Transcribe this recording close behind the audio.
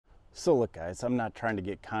So look guys, I'm not trying to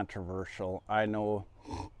get controversial. I know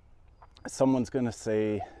someone's gonna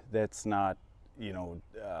say that's not, you know,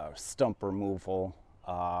 stump removal,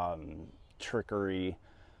 trickery.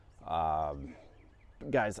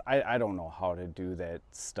 Guys, I don't know how to do that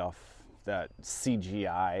stuff, that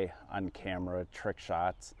CGI on camera, trick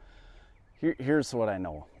shots. Here's what I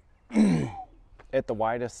know. At the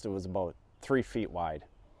widest, it was about 3 feet wide.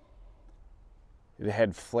 It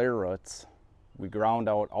had flare roots. We ground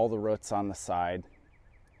out all the roots on the side,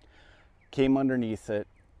 came underneath it,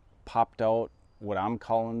 popped out what I'm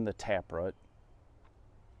calling the taproot.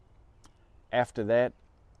 After that,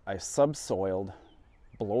 I subsoiled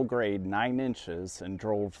below grade 9 inches and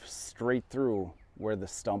drove straight through where the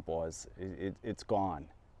stump was. It's gone.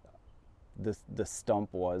 The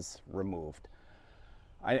stump was removed.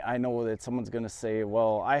 I know that someone's gonna say,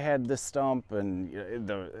 well, I had this stump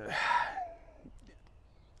and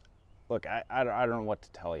look, I don't know what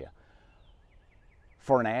to tell you.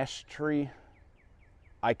 For an ash tree,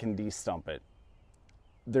 I can de-stump it.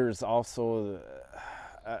 There's also,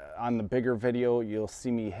 on the bigger video, you'll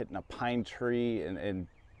see me hitting a pine tree and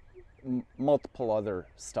multiple other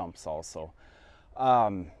stumps also.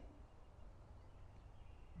 That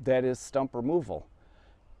is stump removal.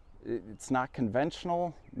 It's not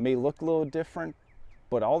conventional, may look a little different,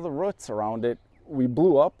 but all the roots around it, we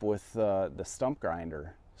blew up with the stump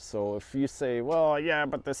grinder. So if you say, well, yeah,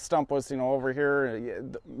 but this stump was, you know, over here,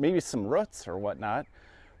 maybe some roots or whatnot.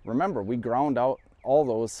 Remember, we ground out all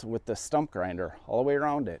those with the stump grinder all the way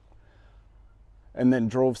around it, and then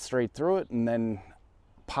drove straight through it, and then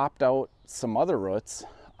popped out some other roots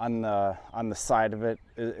on the side of it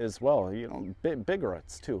as well. You know, big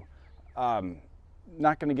roots too.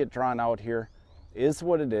 Not going to get drawn out here. Is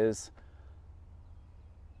what it is.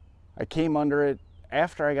 I came under it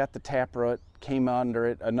after I got the taproot. Came under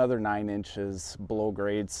it another 9 inches below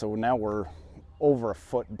grade, so now we're over a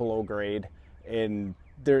foot below grade, and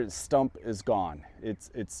their stump is gone.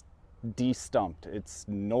 It's de-stumped. It's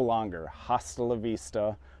no longer. Hasta la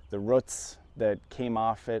vista. The roots that came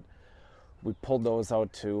off it, we pulled those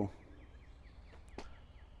out too.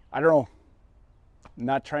 I don't know.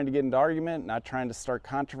 Not trying to get into argument, not trying to start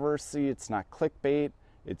controversy. It's not clickbait.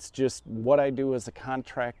 It's just what I do as a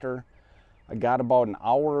contractor. I got about an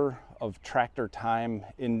hour of tractor time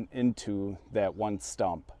into that one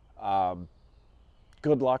stump.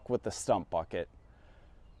 Good luck with the stump bucket.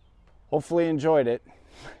 Hopefully you enjoyed it,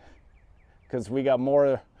 because we got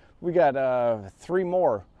more. We got 3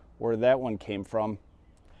 more where that one came from.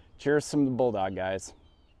 Cheers from the Bulldog, guys.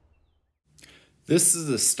 This is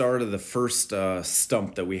the start of the first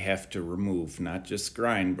stump that we have to remove. Not just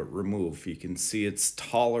grind, but remove. You can see it's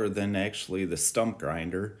taller than actually the stump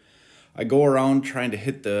grinder. I go around trying to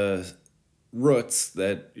hit the roots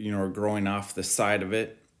that, you know, are growing off the side of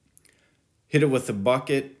it. Hit it with a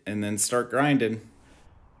bucket and then start grinding.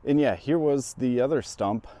 And yeah, here was the other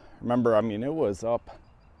stump. Remember, I mean, it was up,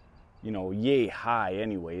 you know, yay high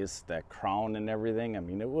anyways, that crown and everything. I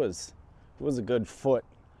mean, it was a good foot.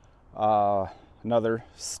 Another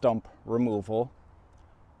stump removal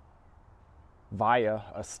via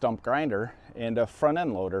a stump grinder and a front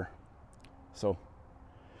end loader. So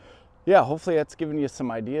yeah, hopefully that's giving you some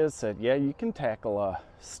ideas that, yeah, you can tackle a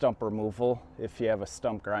stump removal if you have a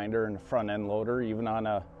stump grinder and a front end loader, even on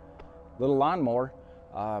a little lawnmower.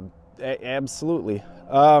 Absolutely.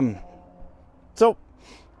 So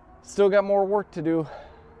still got more work to do.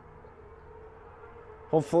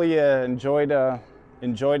 Hopefully you enjoyed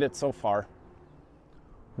it so far.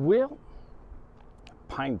 Well,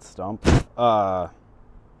 pine stump, got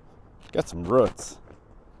some roots.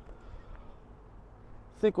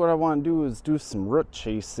 I think what I want to do is do some root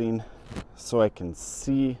chasing so I can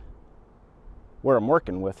see where I'm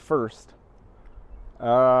working with first.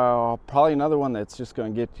 Probably another one that's just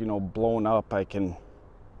going to get, you know, blown up. I can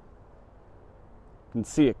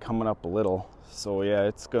see it coming up a little. So yeah,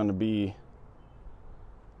 it's going to be,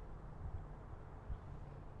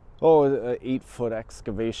 an 8-foot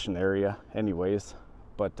excavation area anyways.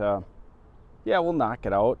 But yeah, we'll knock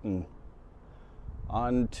it out and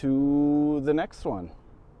on to the next one.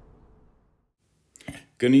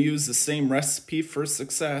 Gonna use the same recipe for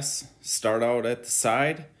success. Start out at the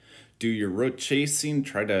side, do your root chasing,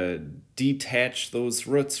 try to detach those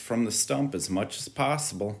roots from the stump as much as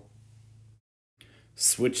possible.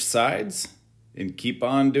 Switch sides and keep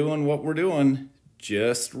on doing what we're doing.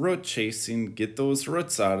 Just root chasing, get those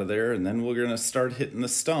roots out of there, and then we're gonna start hitting the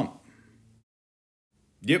stump.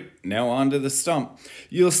 Yep, now onto the stump.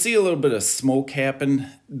 You'll see a little bit of smoke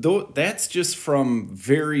happen. Though that's just from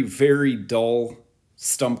very, very dull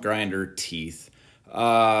stump grinder teeth.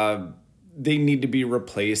 they need to be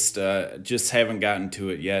replaced. Just haven't gotten to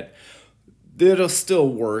it yet. It'll still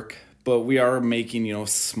work, but we are making, you know,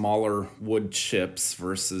 smaller wood chips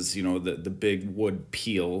versus, you know, the big wood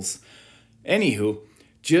peels. Anywho,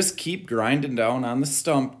 just keep grinding down on the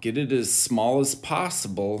stump, get it as small as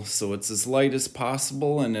possible so it's as light as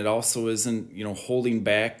possible, and it also isn't, you know, holding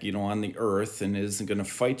back, you know, on the earth and isn't going to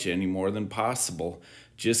fight you any more than possible.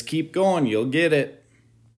 Just keep going, you'll get it.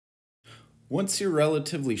 Once you're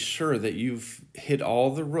relatively sure that you've hit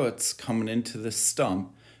all the roots coming into the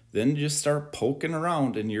stump, then just start poking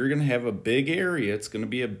around and you're going to have a big area. It's going to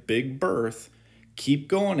be a big berth. Keep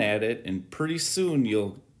going at it, and pretty soon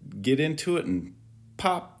you'll get into it and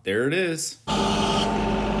pop, there it is.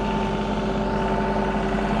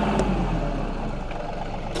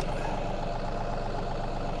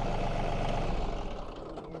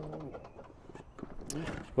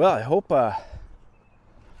 Well, I hope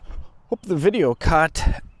the video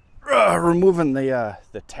caught removing the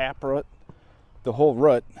taproot, the whole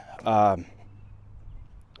root.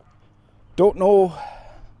 Don't know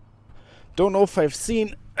if I've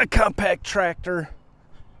seen a compact tractor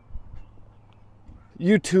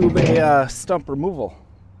YouTube a stump removal.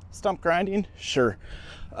 Stump grinding? Sure.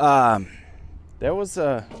 That was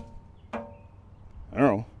I don't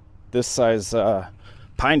know, this size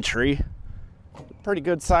pine tree. Pretty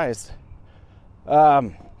good sized.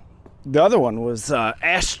 The other one was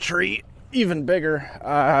ash tree, even bigger.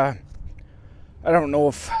 I don't know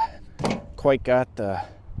if quite got the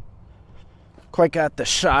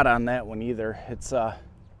shot on that one either. It's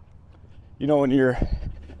you know, when you're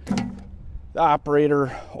the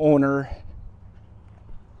operator, owner,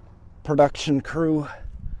 production crew,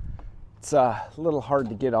 it's a little hard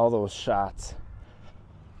to get all those shots.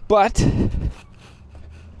 But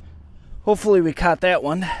hopefully we caught that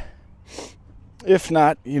one. If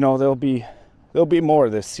not, you know, there'll be more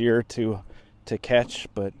this year to catch.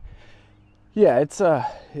 But yeah, it's a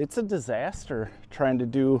disaster trying to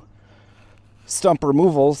do stump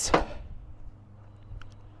removals.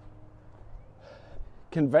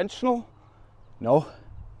 Conventional? No,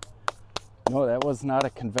 that was not a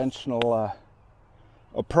conventional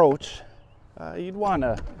approach. You'd want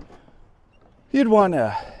a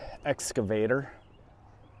excavator,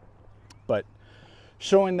 but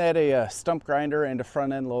showing that a stump grinder and a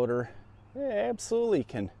front end loader absolutely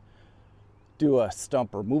can do a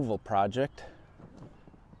stump removal project.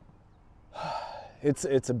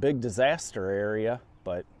 It's a big disaster area,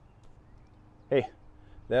 but hey,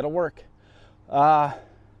 that'll work.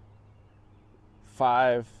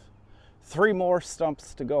 3 more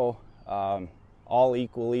stumps to go, all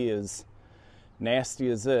equally as nasty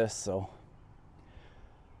as this, so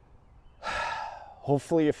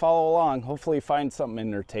hopefully you follow along, hopefully you find something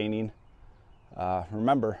entertaining.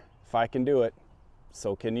 Remember, if I can do it,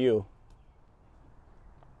 so can you.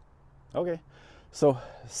 Okay, so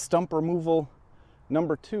stump removal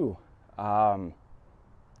number 2.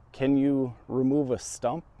 Can you remove a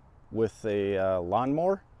stump with a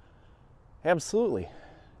lawnmower? Absolutely.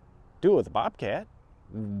 Do it with a bobcat.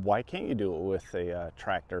 Why can't you do it with a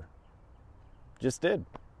tractor? Just did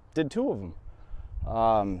 2 of them.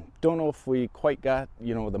 Don't know if we quite got,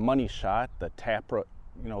 you know, the money shot, the taproot,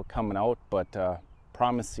 you know, coming out, but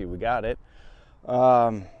promise you we got it.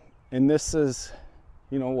 And this is,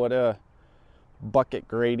 you know, what a bucket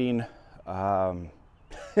grading, trying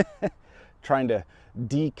to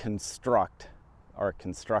deconstruct our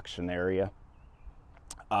construction area.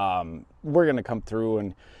 We're gonna come through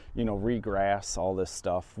and, you know, regrass all this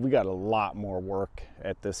stuff. We got a lot more work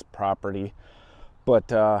at this property,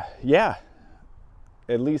 but yeah,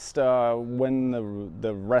 at least when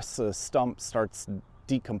the rest of the stump starts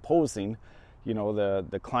decomposing, you know,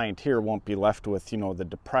 the client here won't be left with, you know, the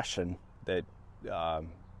depression that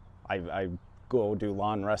I go do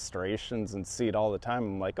lawn restorations and see it all the time.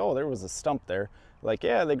 I'm like, oh, there was a stump there. Like,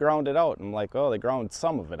 yeah, they ground it out. I'm like, oh, they ground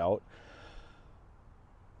some of it out.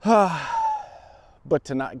 But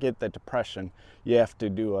to not get the depression, you have to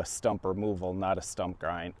do a stump removal, not a stump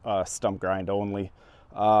grind only.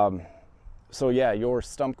 So yeah, your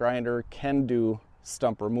stump grinder can do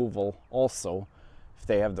stump removal also if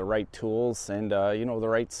they have the right tools and you know, the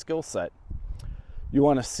right skill set. You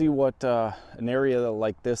want to see what an area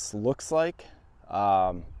like this looks like?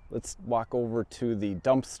 Let's walk over to the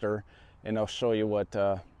dumpster and I'll show you what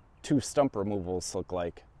 2 stump removals look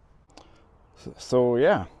like. So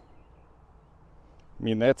yeah, I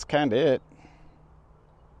mean, that's kind of it.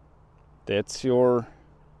 That's your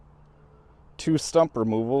 2 stump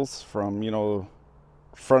removals from, you know,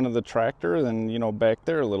 front of the tractor and then, you know, back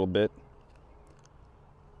there a little bit.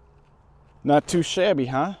 Not too shabby,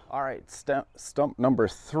 huh? All right, stump number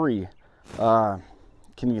 3.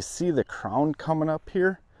 Can you see the crown coming up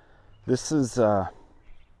here? This is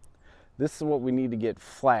what we need to get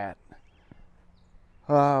flat.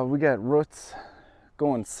 We got roots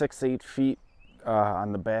going 6-8 feet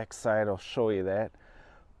on the back side. I'll show you that.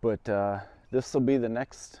 But this will be the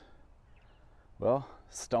next, well,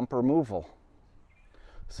 stump removal.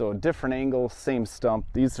 So a different angle, same stump.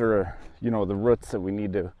 These are, you know, the roots that we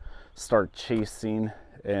need to start chasing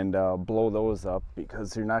and blow those up,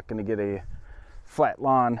 because you're not going to get a flat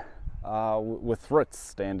lawn with roots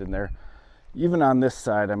standing there. Even on this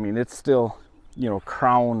side, I mean, it's still, you know,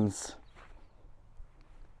 crowns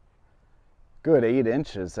good 8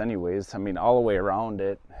 inches anyways. I mean, all the way around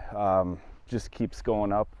it, just keeps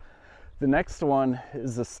going up. The next one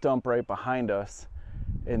is the stump right behind us,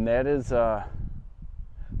 and that is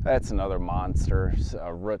that's another monster.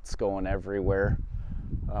 Roots going everywhere.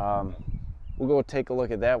 We'll go take a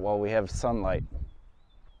look at that while we have sunlight.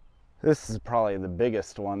 This is probably the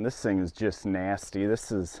biggest one. This thing is just nasty.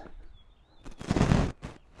 This is,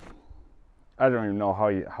 I don't even know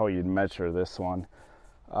how you'd measure this one.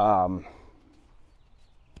 I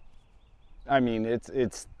mean,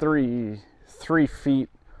 it's 3 feet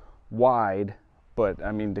wide, but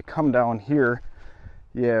I mean, to come down here,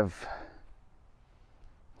 you have,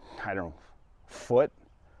 I don't know,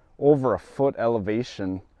 over a foot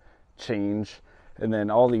elevation change, and then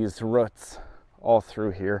all these roots all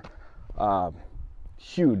through here.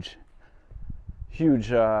 Huge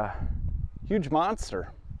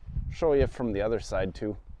monster. Show you from the other side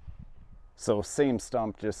too. So same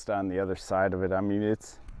stump, just on the other side of it. I mean,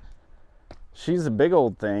 she's a big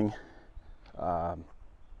old thing.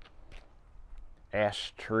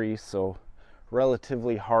 Ash tree, so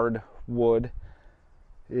relatively hard wood.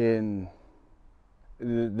 In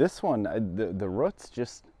this one, the roots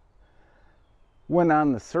just went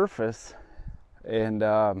on the surface, and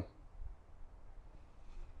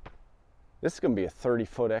this is going to be a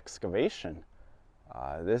 30-foot excavation.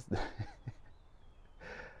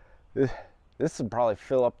 This would probably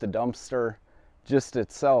fill up the dumpster just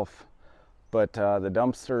itself, but the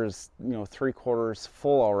dumpster is, you know, 3/4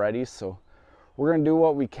 full already, so we're going to do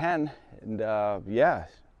what we can. And yeah,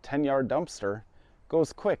 10-yard dumpster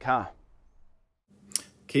goes quick, huh?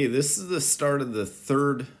 Okay, this is the start of the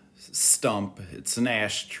third stump. It's an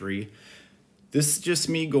ash tree. This is just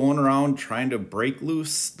me going around trying to break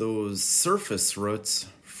loose those surface roots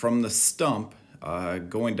from the stump,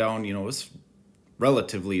 going down, you know, as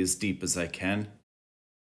relatively as deep as I can.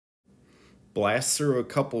 Blast through a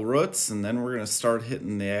couple roots, and then we're going to start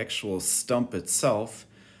hitting the actual stump itself.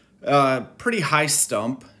 Pretty high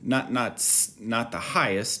stump, not the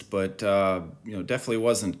highest, but you know, definitely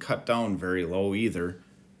wasn't cut down very low either.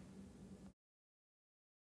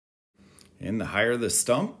 And the higher the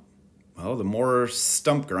stump, well, the more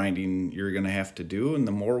stump grinding you're going to have to do, and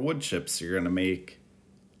the more wood chips you're going to make.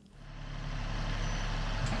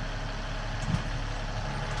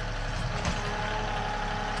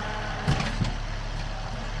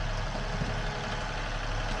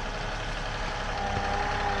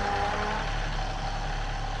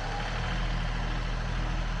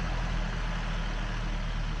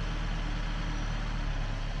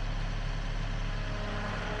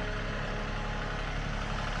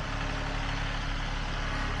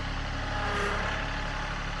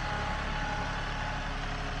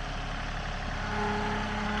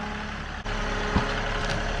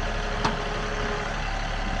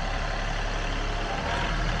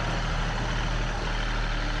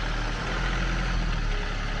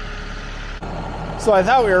 So I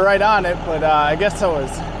thought we were right on it, but I guess I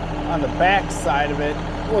was on the back side of it.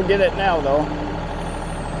 We'll get it now though.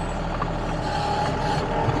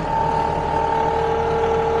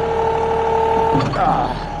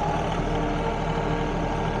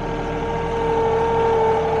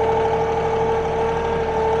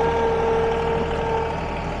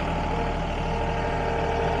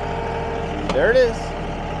 There it is.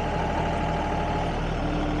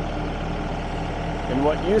 In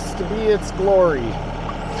what used to be its glory.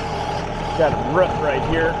 Got a root right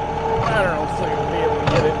here. I don't know if I'm gonna be able to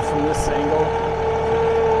get it from this angle.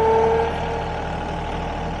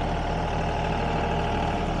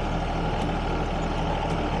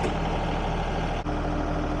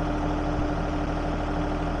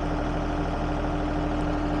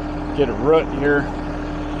 Get a root here.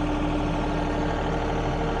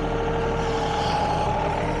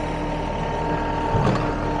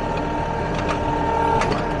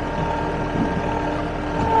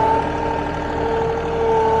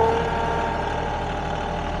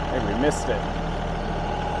 Missed it.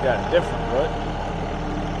 Got a different root.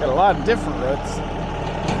 Got a lot of different roots.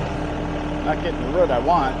 Not getting the root I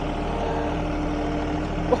want.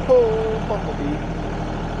 Oh, bumblebee.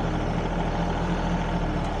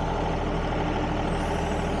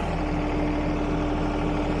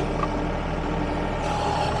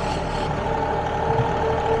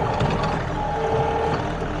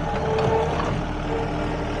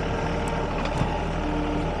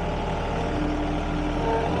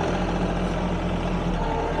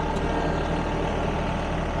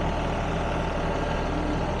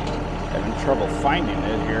 Having trouble finding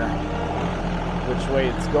it here, which way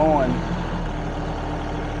it's going.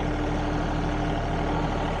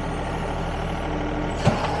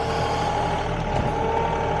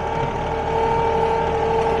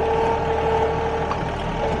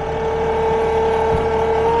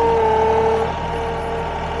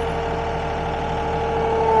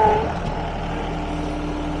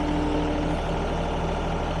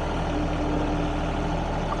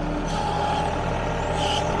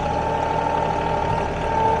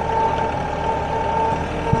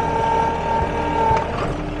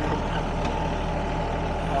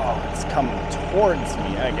 Coming towards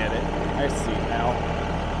me. I get it. I see it now.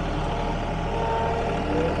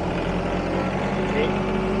 Okay.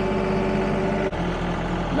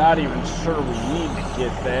 Not even sure we need to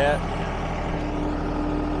get that,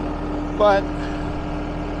 but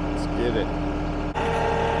let's get it.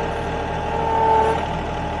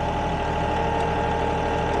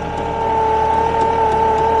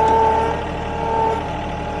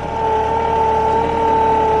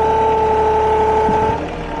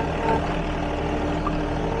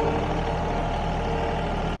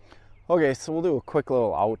 Okay, so we'll do a quick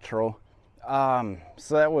little outro.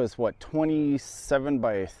 So that was what, 27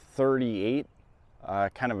 by 38,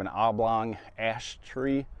 kind of an oblong ash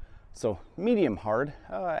tree. So medium hard.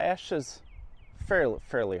 Ash is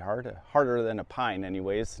fairly hard, harder than a pine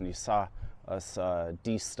anyways, and you saw us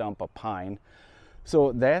de-stump a pine.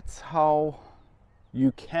 So that's how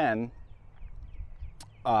you can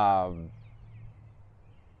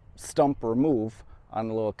stump remove on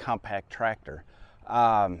a little compact tractor.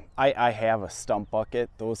 I have a stump bucket.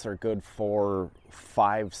 Those are good for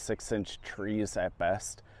 5-6 inch trees at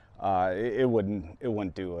best. It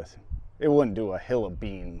wouldn't do a hill of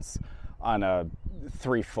beans on a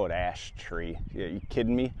 3-foot ash tree. Are you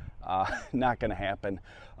kidding me? Not gonna happen.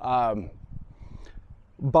 About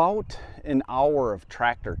an hour of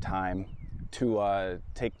tractor time to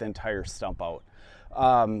take the entire stump out.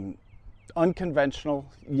 Unconventional,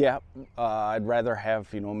 yeah. I'd rather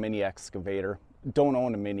have, you know, a mini excavator. Don't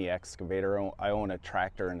own a mini excavator. I own a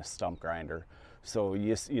tractor and a stump grinder. So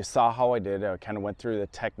you saw how I did. I kind of went through the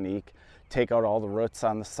technique. Take out all the roots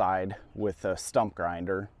on the side with a stump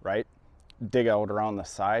grinder, right? Dig out around the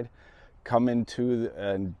side, come into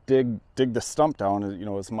and dig the stump down, you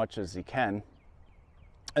know, as much as you can,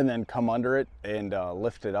 and then come under it and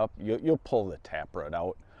lift it up. You'll pull the taproot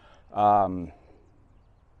out.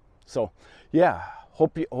 So yeah.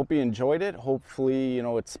 Hope you enjoyed it. Hopefully, you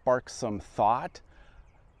know, it sparks some thought.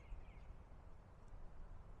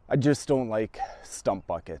 I just don't like stump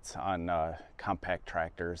buckets on compact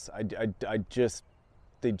tractors.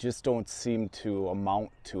 They just don't seem to amount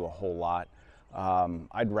to a whole lot.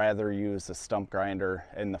 I'd rather use a stump grinder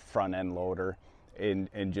and the front end loader and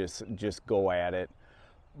just go at it.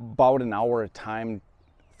 About an hour at a time,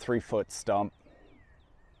 3-foot stump.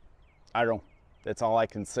 I don't know. That's all I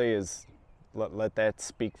can say is let that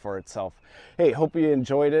speak for itself. Hey, hope you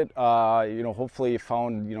enjoyed it. You know, hopefully you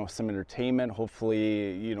found, you know, some entertainment.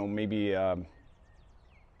 Hopefully, you know, maybe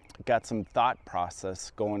got some thought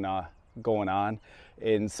process going on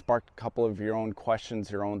and sparked a couple of your own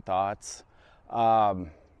questions, your own thoughts. You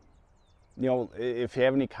know, if you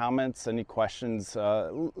have any comments, any questions,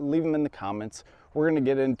 leave them in the comments. We're going to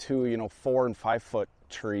get into, you know, 4- and 5-foot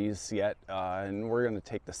trees yet, and we're going to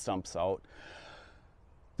take the stumps out.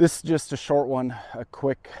 This is just a short one, a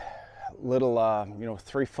quick little, you know,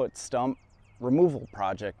 3-foot stump removal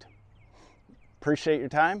project. Appreciate your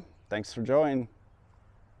time. Thanks for joining.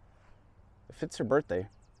 If it's your birthday,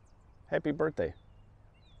 happy birthday.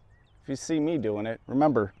 If you see me doing it,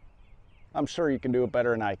 remember, I'm sure you can do it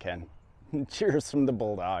better than I can. Cheers from the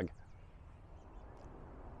Bulldog.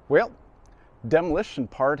 Well, demolition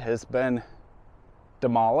part has been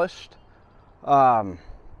demolished.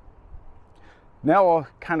 Now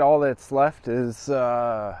kind of all that's left is,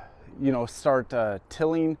 you know, start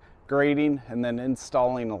tilling, grading, and then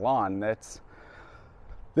installing a lawn. That's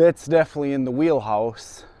definitely in the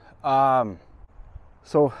wheelhouse.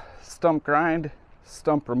 So stump grind,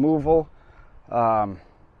 stump removal, you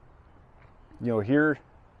know, here,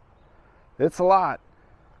 it's a lot.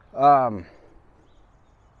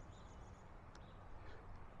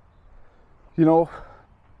 You know,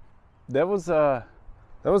 that was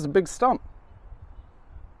That was a big stump.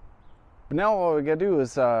 But now all we gotta do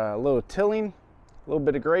is a little tilling, a little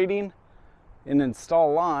bit of grading, and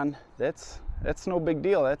install lawn. That's no big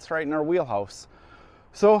deal. That's right in our wheelhouse.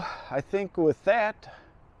 So I think with that,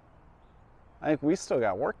 I think we still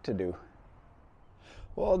got work to do.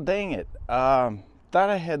 Well, dang it. Thought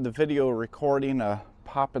I had the video recording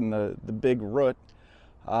popping the big root.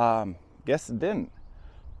 Guess it didn't.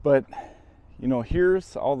 But, you know,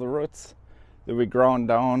 here's all the roots that we ground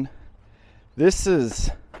down. This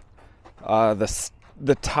is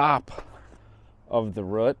the top of the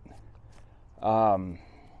root,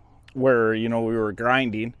 where, you know, we were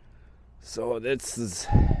grinding. So this is,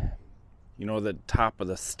 you know, the top of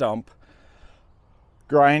the stump.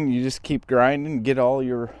 You just keep grinding, get all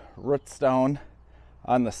your roots down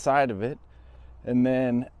on the side of it, and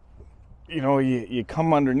then, you know, you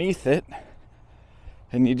come underneath it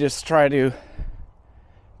and you just try to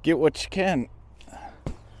get what you can.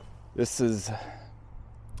 This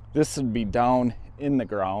would be down in the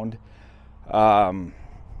ground, coming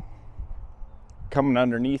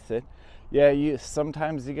underneath it. Yeah,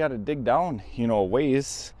 sometimes you got to dig down, you know, a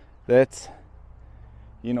ways. That's,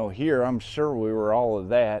 you know, here I'm sure we were all of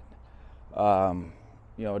that,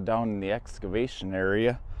 you know, down in the excavation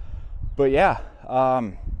area. But yeah,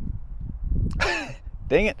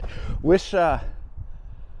 dang it, wish the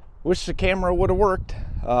camera would have worked.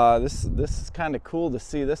 This is kind of cool to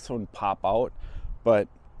see this one pop out, but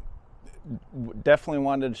definitely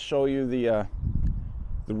wanted to show you the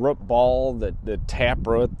root ball, the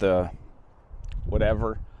taproot, the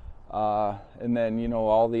whatever, and then, you know,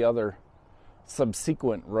 all the other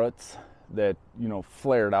subsequent roots that, you know,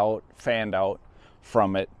 flared out, fanned out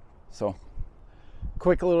from it. So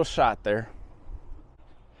quick little shot there.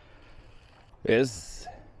 It is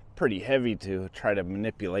pretty heavy to try to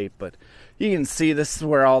manipulate, but you can see this is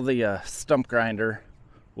where all the stump grinder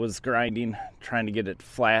was grinding, trying to get it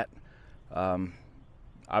flat.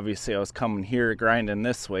 Obviously I was coming here grinding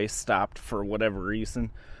this way, stopped for whatever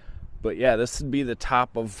reason. But yeah, this would be the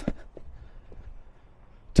top of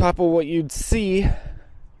what you'd see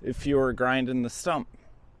if you were grinding the stump.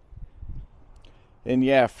 And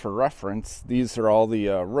yeah, for reference, these are all the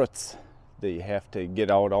roots that you have to get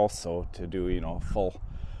out also to do, you know, full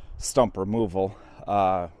stump removal.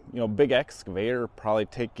 You know, big excavator probably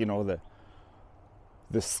take, you know,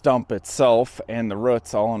 the stump itself and the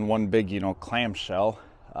roots all in one big, you know, clamshell.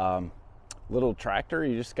 Little tractor,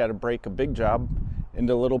 you just got to break a big job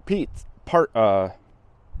into little take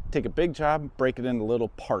a big job, break it into little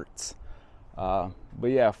parts. But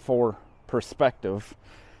yeah, for perspective,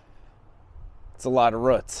 it's a lot of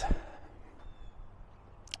roots.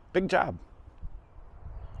 Big job.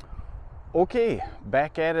 Okay,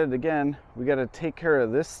 back at it again. We got to take care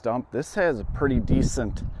of this stump. This has a pretty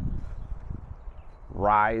decent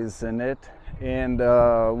rise in it, and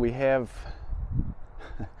we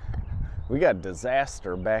got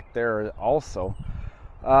disaster back there also.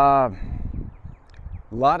 A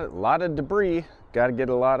lot of debris. Got to get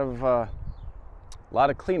a lot of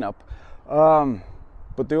cleanup.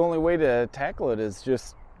 But the only way to tackle it is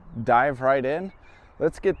just dive right in.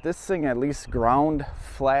 Let's get this thing at least ground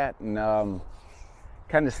flat and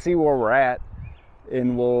kind of see where we're at,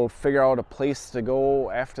 and we'll figure out a place to go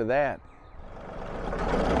after that.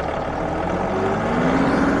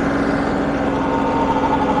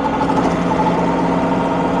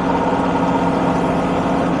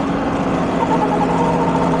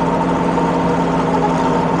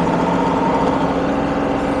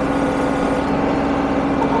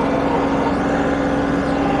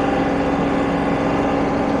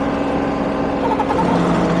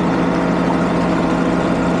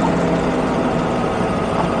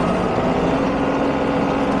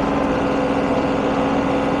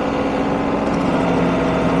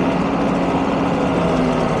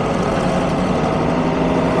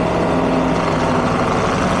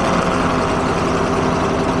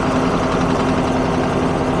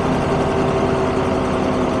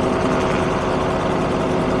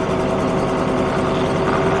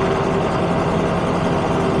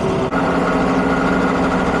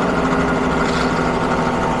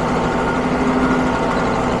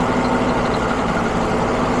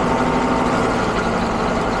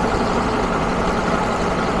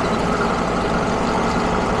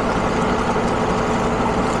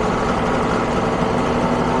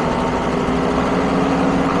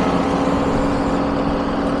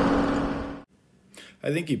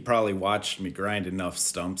 I think you probably watched me grind enough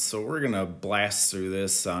stumps, so we're gonna blast through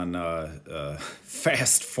this on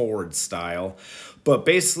fast forward style. But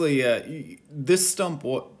basically, this stump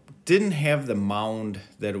didn't have the mound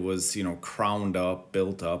that it was, crowned up,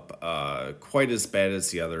 built up, quite as bad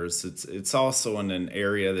as the others. It's also in an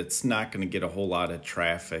area that's not going to get a whole lot of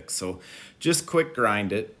traffic, so just quick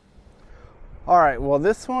grind it. All right, well,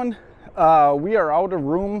 this one, we are out of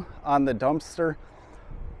room on the dumpster.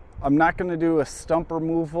 I'm not going to do a stump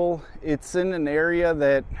removal. It's in an area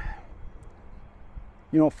that,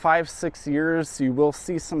 5-6 years, you will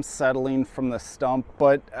see some settling from the stump,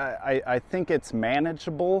 but I think it's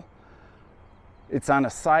manageable. It's on a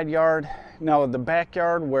side yard. Now the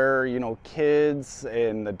backyard where, kids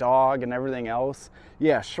and the dog and everything else,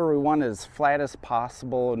 yeah, sure, we want it as flat as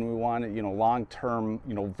possible and we want it, long-term,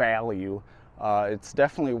 value. It's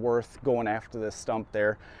definitely worth going after this stump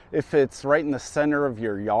there. If it's right in the center of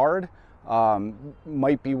your yard,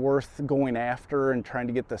 might be worth going after and trying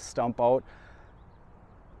to get the stump out.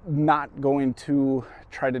 Not going to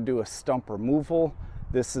try to do a stump removal.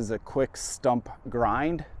 This is a quick stump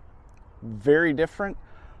grind. Very different.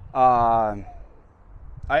 I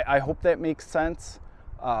hope that makes sense.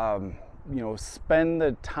 Spend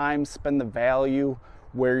the time, spend the value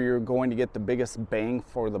where you're going to get the biggest bang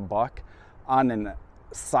for the buck on a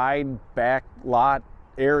side back lot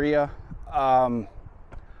area.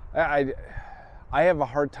 I have a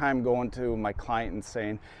hard time going to my client and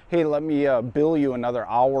saying, hey, let me bill you another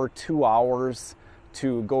hour, 2 hours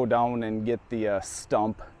to go down and get the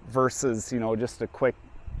stump versus, just a quick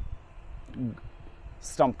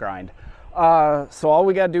stump grind. So all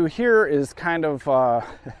we got to do here is kind of, I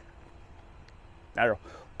don't know,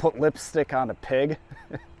 put lipstick on a pig,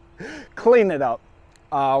 clean it up.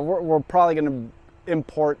 We're probably going to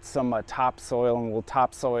import some topsoil, and we'll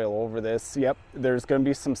topsoil over this. Yep, there's going to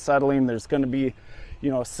be some settling. There's going to be,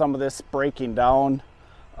 some of this breaking down.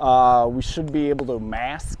 We should be able to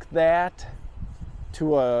mask that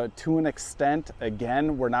to an extent.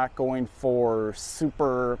 Again, we're not going for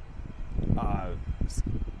super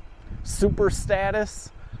status.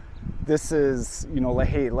 This is, like,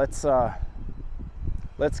 hey, let's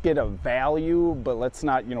get a value, but let's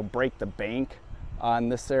not, break the bank on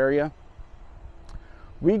this area.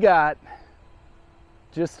 We got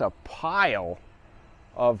just a pile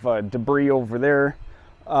of debris over there.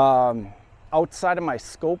 Outside of my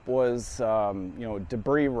scope was,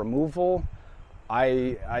 debris removal.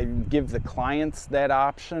 I give the clients that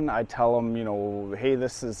option. I tell them, hey,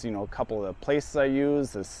 this is, a couple of the places I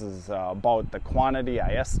use. This is about the quantity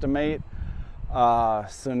I estimate.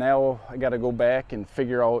 So now I got to go back and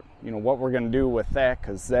figure out, what we're going to do with that,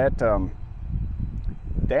 because that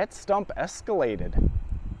stump escalated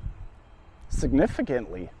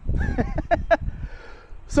significantly.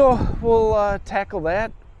 So we'll tackle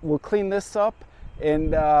that. We'll clean this up,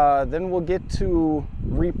 and then we'll get to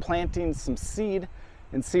replanting some seed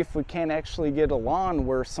and see if we can actually get a lawn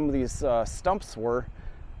where some of these stumps were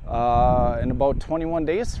in about 21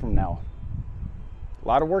 days from now. A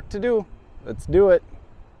lot of work to do. Let's do it.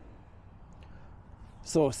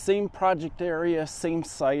 So same project area, same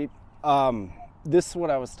site. This is what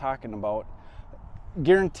I was talking about.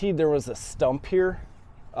 Guaranteed there was a stump here,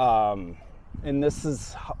 and this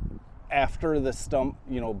is after the stump,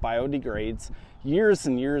 biodegrades. Years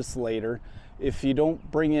and years later, if you don't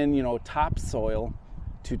bring in, topsoil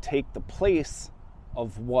to take the place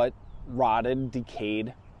of what rotted,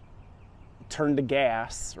 decayed, turned to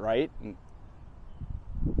gas, right?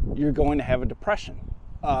 You're going to have a depression.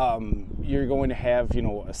 You're going to have,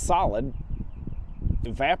 a solid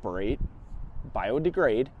evaporate,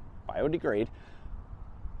 biodegrade.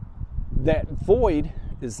 That void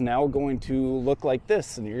is now going to look like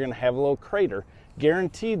this, and you're going to have a little crater.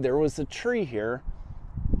 Guaranteed there was a tree here.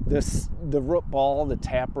 The root ball, the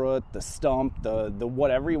taproot, the stump, the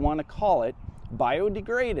whatever you want to call it,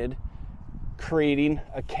 biodegraded, creating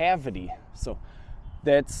a cavity. So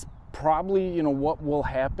that's probably, what will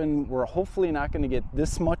happen. We're hopefully not going to get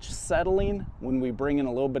this much settling when we bring in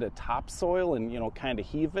a little bit of topsoil and, kind of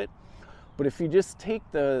heave it. But if you just take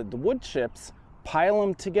the wood chips, pile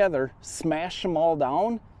them together, smash them all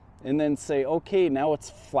down, and then say, okay, now it's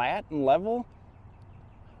flat and level,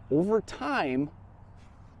 over time,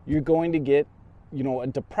 you're going to get, a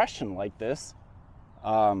depression like this.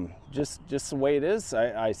 Just the way it is.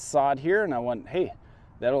 I saw it here and I went, hey,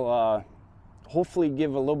 that'll hopefully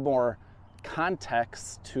give a little more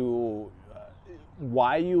context to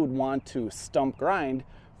why you would want to stump grind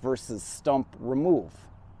versus stump remove.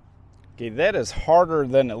 Okay, that is harder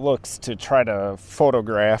than it looks to try to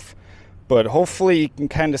photograph, but hopefully you can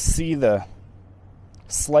kind of see the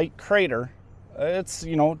slight crater. It's,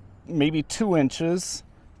 maybe 2 inches,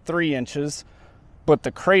 3 inches, but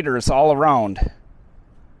the crater is all around.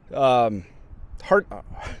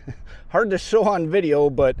 hard to show on video,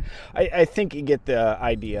 but I think you get the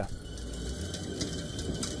idea.